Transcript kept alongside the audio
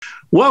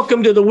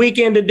Welcome to the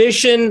weekend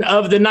edition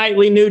of the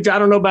Nightly Nuge. I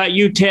don't know about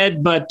you,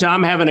 Ted, but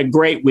I'm having a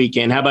great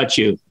weekend. How about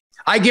you?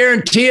 I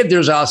guarantee it.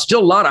 There's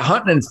still a lot of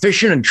hunting and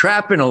fishing and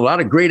trapping, a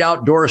lot of great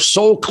outdoor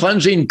soul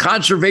cleansing,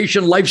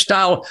 conservation,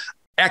 lifestyle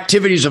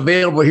activities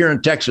available here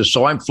in Texas.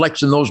 So I'm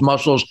flexing those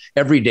muscles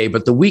every day.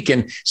 But the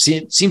weekend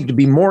seemed to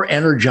be more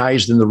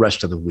energized than the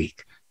rest of the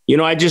week. You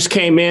know, I just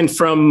came in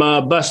from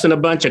busting a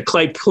bunch of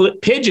clay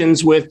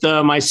pigeons with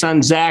my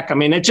son, Zach. I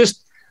mean,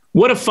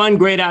 what a fun,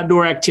 great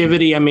outdoor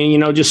activity. I mean, you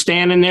know, just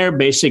standing there,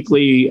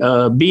 basically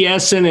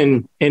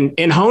BSing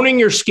and honing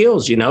your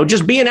skills, you know,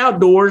 just being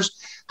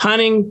outdoors,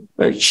 hunting,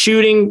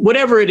 shooting,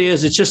 whatever it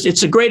is.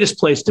 It's the greatest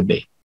place to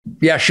be.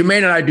 Yeah, Shemaine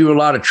and I do a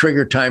lot of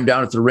trigger time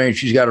down at the range.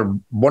 She's got a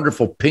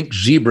wonderful pink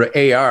zebra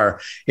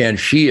AR, and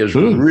she is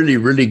really,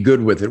 really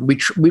good with it.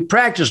 We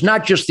practice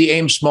not just the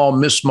aim small,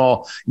 miss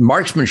small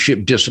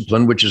marksmanship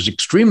discipline, which is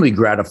extremely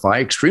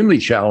gratifying, extremely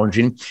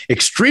challenging,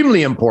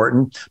 extremely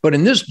important. But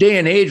in this day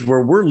and age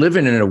where we're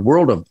living in a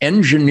world of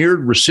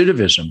engineered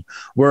recidivism,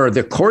 where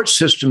the court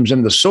systems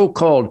and the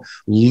so-called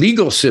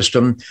legal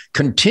system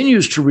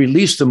continues to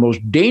release the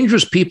most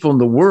dangerous people in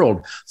the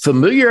world,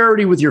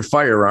 familiarity with your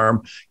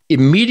firearm,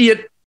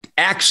 immediate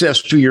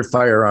access to your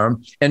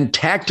firearm, and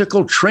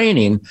tactical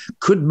training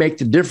could make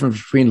the difference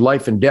between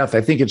life and death.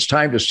 I think it's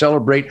time to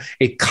celebrate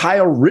a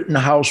Kyle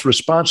Rittenhouse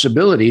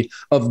responsibility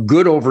of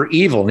good over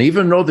evil. And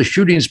even though the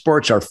shooting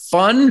sports are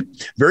fun,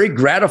 very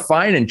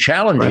gratifying and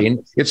challenging,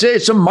 right,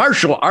 it's a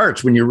martial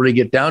arts when you really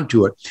get down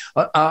to it.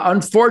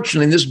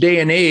 Unfortunately, in this day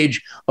and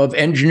age of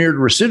engineered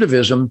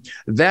recidivism,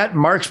 that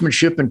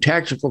marksmanship and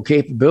tactical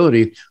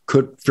capability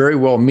could very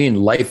well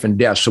mean life and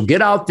death. So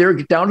get out there,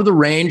 get down to the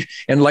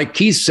range, and like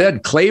Keith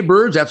said, clay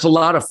birds, that's a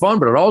lot of fun,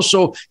 but it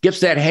also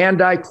gets that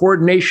hand-eye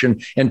coordination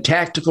and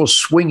tactical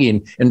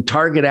swinging and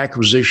target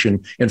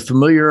acquisition and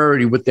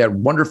familiarity with that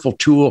wonderful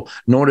tool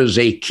known as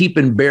a keep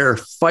and bear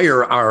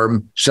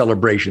firearm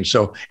celebration.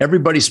 So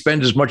everybody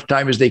spend as much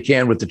time as they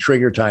can with the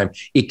trigger time.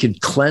 It can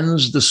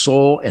cleanse the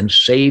soul and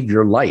save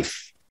your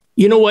life.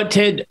 You know what,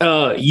 Ted?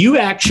 You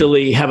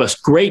actually have a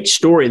great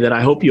story that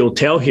I hope you'll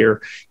tell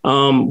here,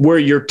 where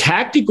your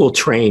tactical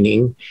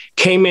training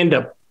came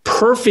into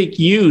perfect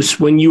use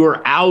when you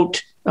were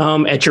out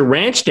at your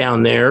ranch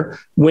down there,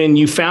 when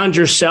you found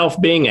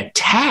yourself being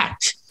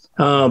attacked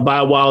by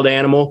a wild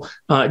animal.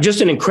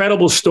 Just an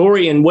incredible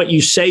story. And what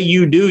you say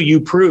you do, you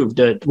proved.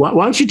 Why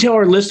don't you tell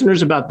our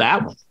listeners about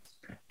that one?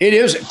 It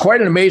is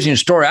quite an amazing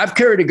story. I've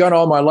carried a gun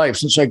all my life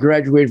since I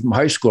graduated from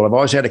high school. I've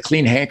always had a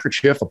clean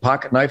handkerchief, a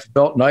pocket knife, a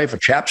belt knife, a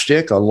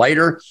chapstick, a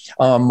lighter,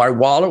 my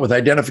wallet with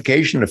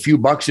identification, a few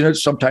bucks in it,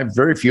 sometimes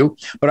very few.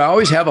 But I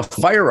always have a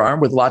firearm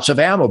with lots of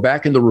ammo.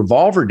 Back in the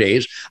revolver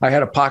days, I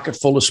had a pocket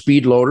full of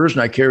speed loaders,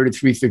 and I carried a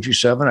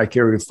 357. I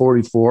carried a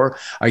 44.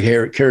 I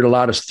carried a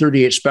lot of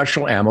 38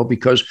 special ammo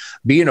because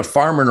being a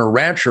farmer and a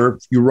rancher,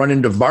 you run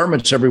into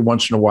varmints every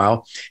once in a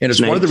while. And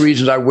it's one of the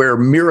reasons I wear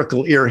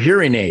miracle ear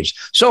hearing aids.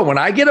 So when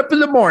I get up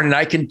in the morning,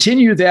 I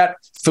continue that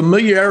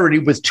familiarity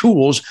with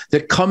tools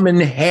that come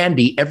in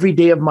handy every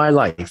day of my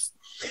life.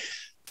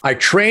 I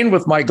train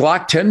with my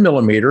Glock 10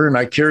 millimeter, and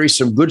I carry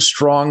some good,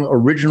 strong,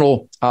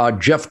 original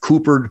Jeff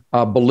Cooper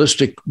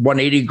ballistic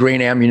 180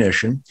 grain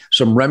ammunition,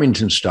 some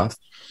Remington stuff.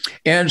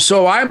 And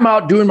so I'm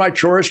out doing my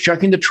chores,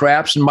 checking the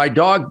traps, and my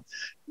dog,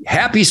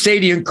 Happy,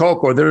 Sadie, and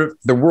Coco, they're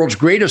the world's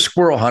greatest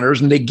squirrel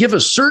hunters, and they give a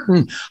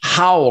certain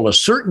howl, a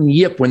certain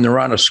yip when they're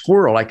on a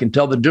squirrel. I can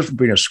tell the difference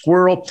between a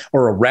squirrel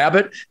or a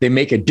rabbit. They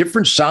make a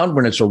different sound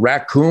when it's a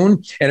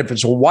raccoon, and if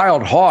it's a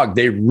wild hog,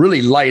 they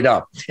really light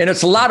up. And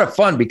it's a lot of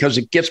fun because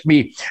it gets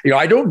me, you know,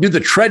 I don't do the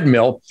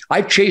treadmill.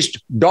 I've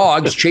chased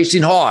dogs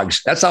chasing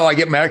hogs. That's how I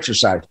get my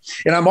exercise.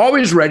 And I'm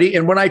always ready.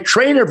 And when I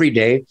train every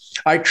day,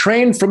 I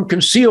train from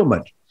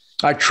concealment.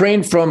 I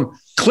train from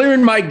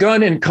clearing my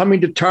gun and coming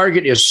to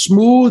target as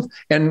smooth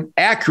and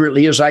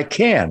accurately as I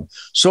can.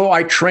 So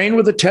I train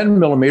with a 10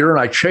 millimeter, and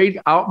I trade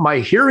out my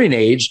hearing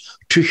aids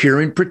to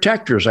hearing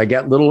protectors. I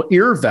got little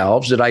ear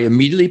valves that I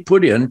immediately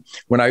put in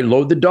when I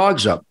load the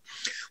dogs up.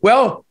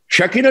 Well,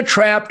 checking a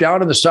trap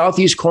down in the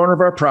southeast corner of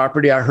our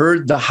property, I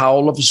heard the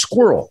howl of a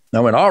squirrel.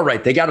 I went, all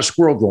right, they got a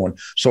squirrel going.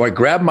 So I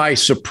grabbed my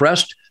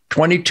suppressed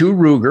 22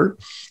 Ruger,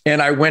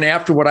 and I went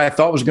after what I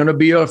thought was going to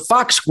be a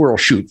fox squirrel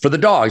shoot for the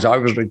dogs. I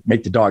was going to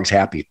make the dogs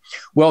happy.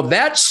 Well,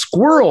 that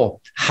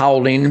squirrel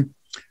howling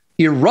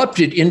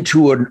erupted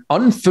into an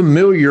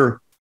unfamiliar,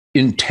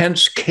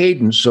 intense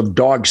cadence of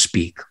dog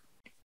speak.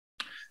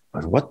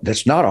 What?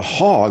 That's not a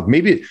hog.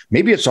 Maybe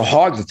it's a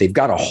hog that they've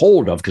got a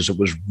hold of, because it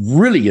was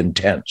really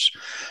intense.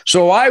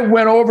 So I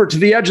went over to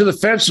the edge of the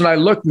fence and I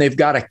looked, and they've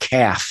got a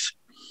calf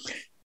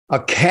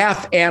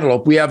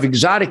antelope. We have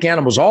exotic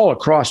animals all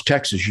across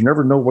Texas. You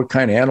never know what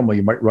kind of animal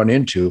you might run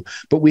into,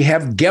 but we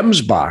have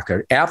Gemsbok,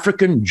 an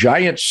African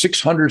giant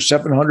 600,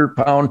 700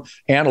 pound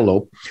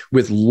antelope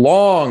with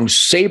long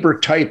saber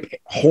type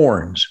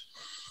horns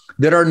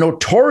that are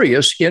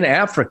notorious in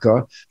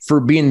Africa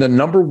for being the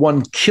number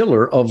one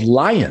killer of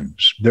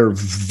lions. They're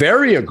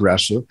very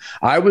aggressive.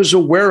 I was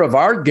aware of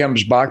our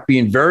Gemsbok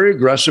being very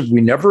aggressive.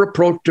 We never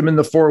approached them in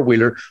the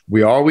four-wheeler.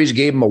 We always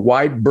gave them a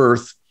wide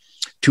berth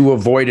to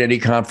avoid any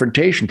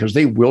confrontation because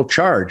they will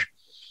charge.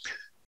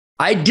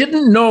 I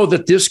didn't know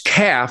that this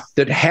calf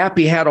that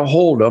Happy had a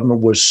hold of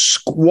was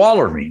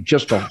squalling,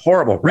 just a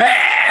horrible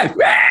rah,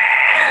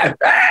 rah,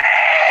 rah.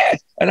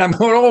 And I'm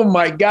going, oh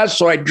my God.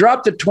 So I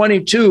dropped the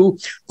 22,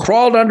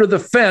 crawled under the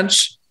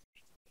fence,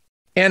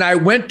 and I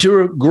went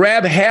to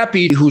grab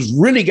Happy, who's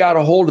really got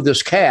a hold of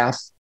this calf.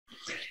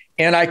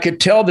 And I could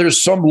tell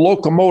there's some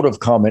locomotive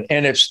coming.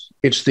 And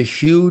it's the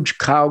huge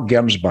cow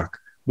Gemsbok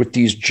with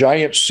these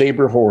giant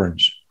saber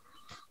horns.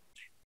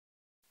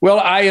 Well,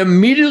 I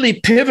immediately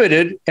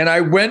pivoted and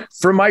I went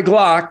for my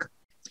Glock,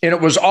 and it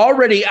was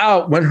already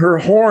out when her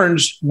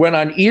horns went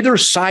on either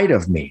side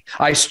of me.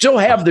 I still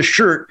have the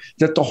shirt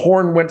that the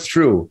horn went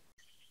through.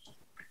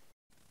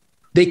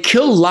 They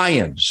kill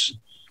lions.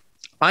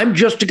 I'm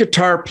just a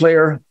guitar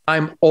player.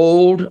 I'm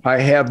old. I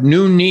have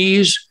new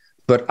knees,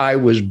 but I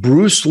was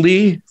Bruce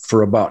Lee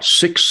for about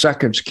 6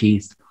 seconds,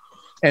 Keith.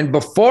 And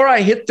before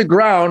I hit the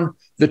ground,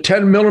 the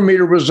 10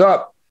 millimeter was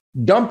up.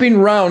 Dumping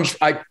rounds,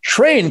 I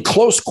train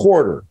close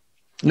quarter,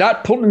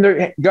 not pulling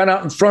their gun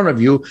out in front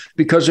of you,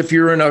 because if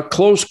you're in a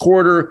close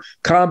quarter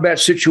combat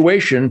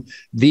situation,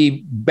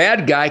 the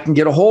bad guy can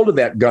get a hold of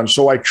that gun.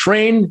 So I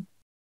train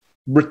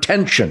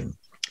retention,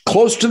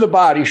 close to the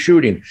body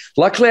shooting.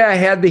 Luckily, I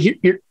had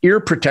the ear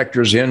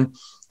protectors in.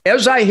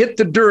 As I hit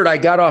the dirt, I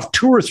got off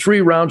 2 or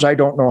 3 rounds, I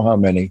don't know how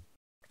many.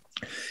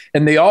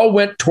 And they all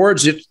went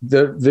towards it,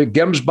 the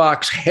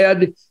Gemsbok's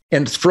head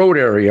and throat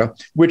area,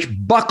 which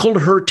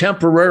buckled her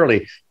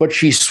temporarily. But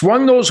she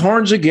swung those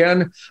horns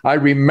again. I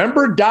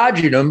remember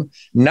dodging them.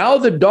 Now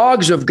the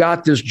dogs have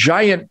got this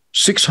giant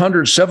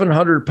 600,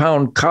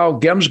 700-pound cow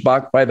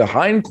Gemsbok by the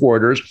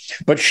hindquarters,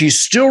 but she's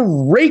still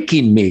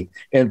raking me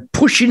and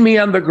pushing me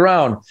on the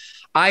ground.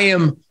 I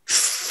am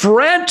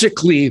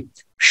frantically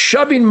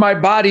shoving my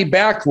body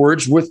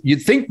backwards with,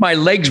 you'd think my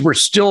legs were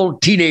still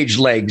teenage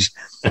legs.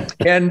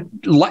 And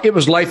it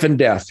was life and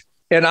death.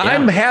 And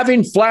I'm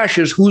having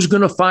flashes. Who's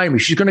going to find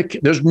me?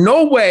 There's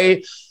no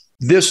way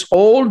this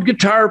old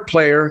guitar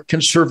player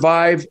can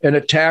survive an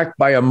attack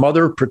by a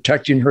mother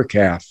protecting her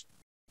calf.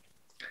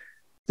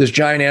 This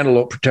giant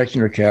antelope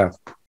protecting her calf.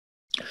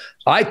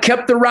 I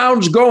kept the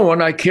rounds going.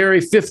 I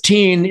carry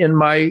 15 in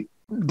my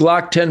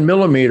Glock 10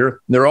 millimeter.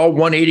 They're all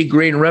 180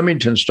 grain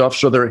Remington stuff.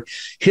 So they're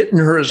hitting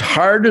her as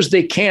hard as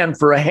they can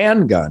for a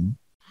handgun.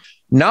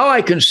 Now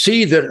I can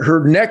see that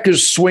her neck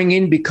is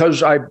swinging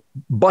because I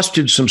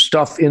busted some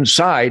stuff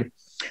inside.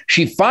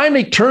 She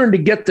finally turned to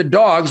get the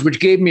dogs,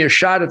 which gave me a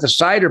shot at the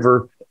side of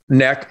her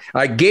neck.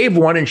 I gave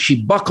one and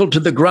she buckled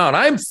to the ground.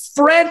 I'm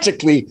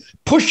frantically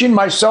pushing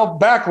myself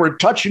backward,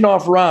 touching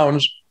off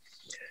rounds.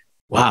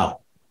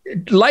 Wow.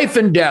 Life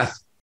and death.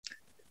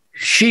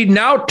 She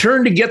now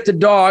turned to get the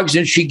dogs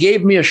and she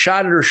gave me a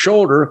shot at her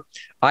shoulder.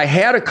 I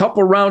had a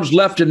couple rounds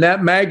left in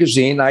that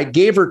magazine. I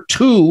gave her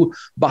 2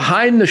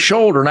 behind the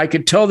shoulder, and I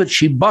could tell that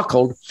she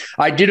buckled.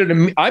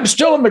 I'm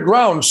still on the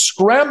ground,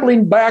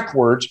 scrambling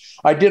backwards.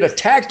 I did a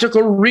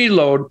tactical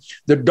reload.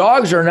 The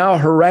dogs are now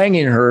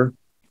haranguing her.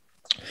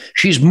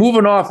 She's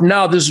moving off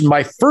now. This is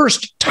my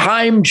first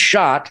timed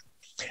shot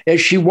as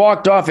she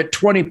walked off at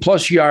 20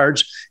 plus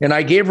yards, and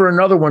I gave her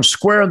another one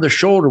square on the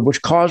shoulder,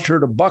 which caused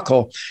her to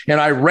buckle. And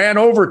I ran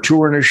over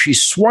to her, and as she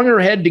swung her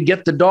head to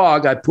get the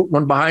dog, I put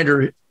one behind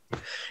her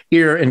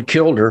ear and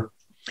killed her.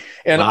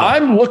 And wow.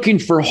 I'm looking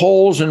for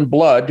holes in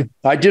blood.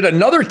 I did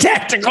another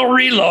tactical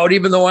reload,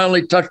 even though I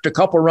only touched a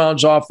couple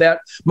rounds off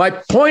that. My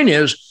point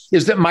is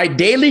that my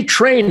daily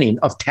training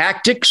of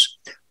tactics,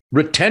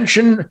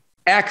 retention,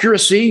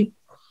 accuracy,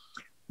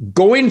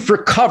 going for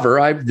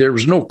cover, there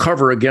was no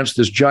cover against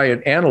this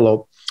giant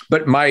antelope,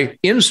 but my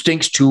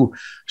instincts to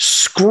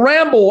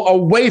scramble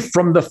away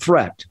from the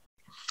threat.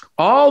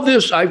 All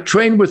this, I've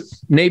trained with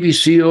Navy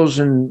SEALs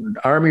and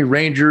Army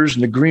Rangers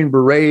and the Green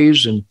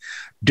Berets and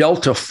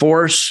Delta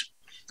Force,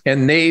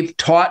 and they've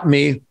taught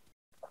me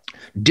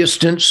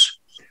distance,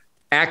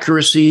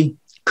 accuracy,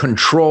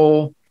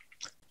 control,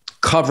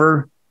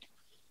 cover,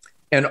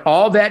 and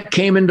all that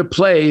came into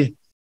play.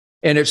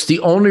 And it's the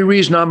only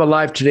reason I'm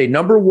alive today.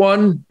 Number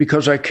one,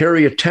 because I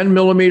carry a 10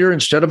 millimeter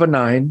instead of a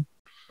 9.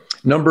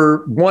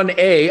 Number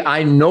 1A,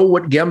 I know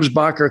what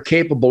Gemsbok are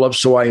capable of,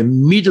 so I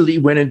immediately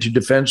went into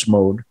defense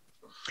mode.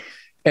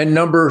 And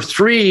number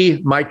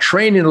 3, my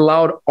training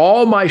allowed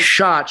all my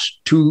shots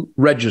to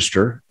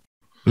register.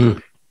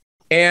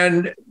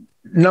 And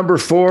number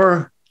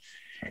 4,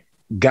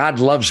 God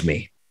loves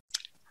me.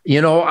 You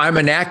know, I'm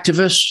an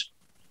activist.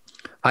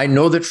 I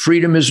know that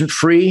freedom isn't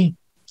free,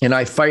 and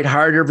I fight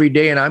hard every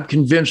day. And I'm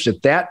convinced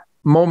at that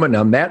moment,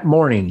 on that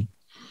morning,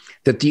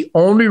 that the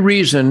only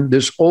reason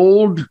this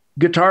old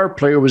guitar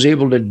player was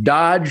able to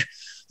dodge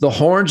the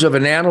horns of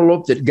an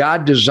antelope that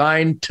God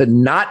designed to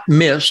not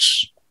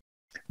miss.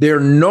 They're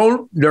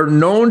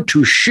known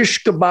to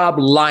shish kebab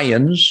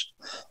lions.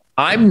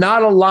 I'm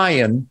not a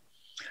lion,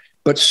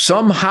 but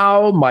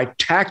somehow my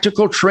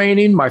tactical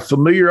training, my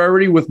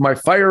familiarity with my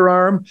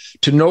firearm,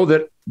 to know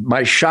that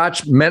my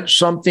shots meant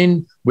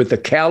something with a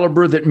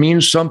caliber that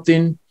means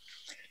something.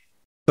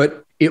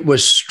 But it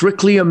was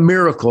strictly a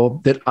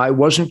miracle that I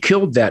wasn't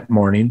killed that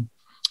morning.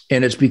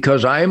 And it's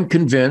because I am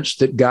convinced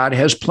that God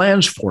has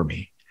plans for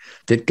me,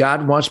 that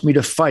God wants me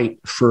to fight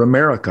for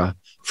America,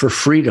 for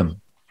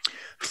freedom,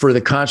 for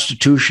the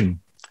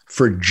Constitution,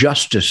 for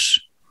justice,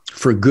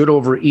 for good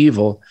over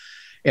evil.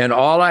 And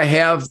all I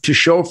have to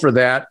show for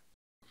that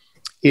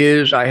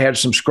is I had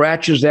some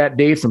scratches that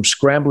day from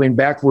scrambling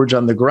backwards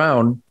on the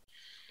ground.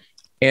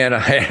 And I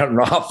had an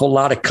awful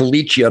lot of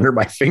caliche under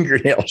my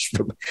fingernails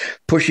from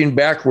pushing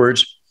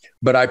backwards.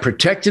 But I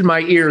protected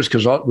my ears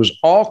because it was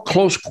all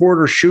close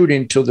quarter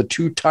shooting till the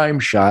 2 time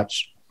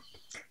shots.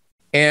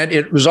 And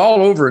it was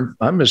all over in,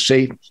 I'm going to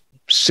say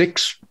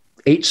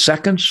 6-8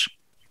 seconds.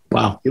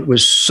 Wow. It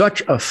was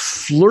such a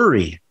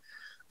flurry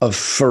of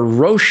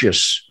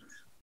ferocious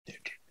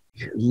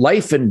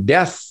life and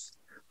death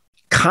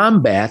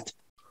combat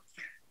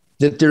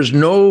that there's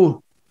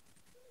no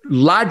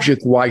logic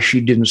why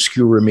she didn't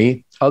skewer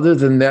me, other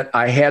than that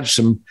I had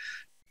some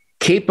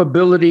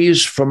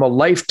capabilities from a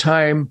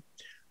lifetime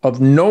of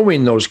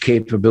knowing those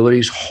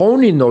capabilities,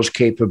 honing those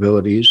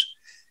capabilities,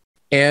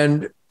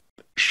 and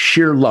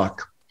sheer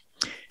luck.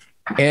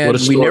 And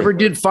we never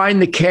did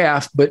find the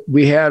calf, but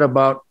we had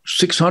about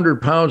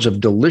 600 pounds of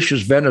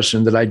delicious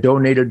venison that I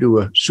donated to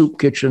a soup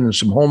kitchen and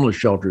some homeless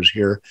shelters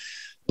here.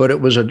 But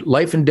it was a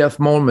life and death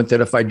moment that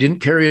if I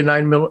didn't carry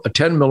a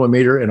 10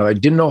 millimeter and I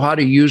didn't know how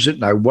to use it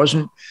and I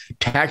wasn't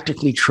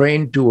tactically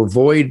trained to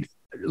avoid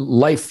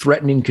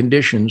life-threatening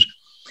conditions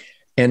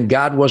and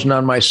God wasn't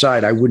on my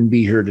side, I wouldn't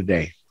be here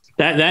today.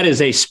 That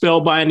is a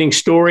spellbinding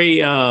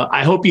story.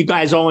 I hope you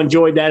guys all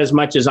enjoyed that as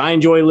much as I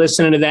enjoy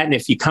listening to that. And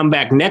if you come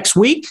back next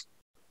week,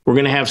 we're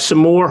going to have some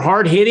more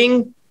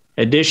hard-hitting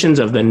editions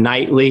of the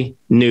Nightly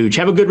Nuge.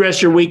 Have a good rest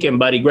of your weekend,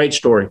 buddy. Great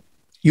story.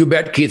 You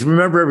bet, Keith.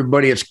 Remember,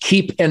 everybody, it's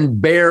keep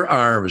and bear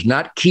arms,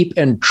 not keep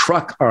and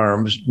truck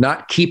arms,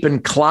 not keep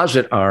and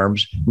closet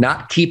arms,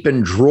 not keep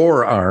and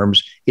drawer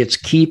arms. It's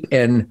keep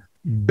and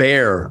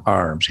bear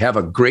arms. Have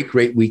a great,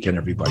 great weekend,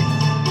 everybody.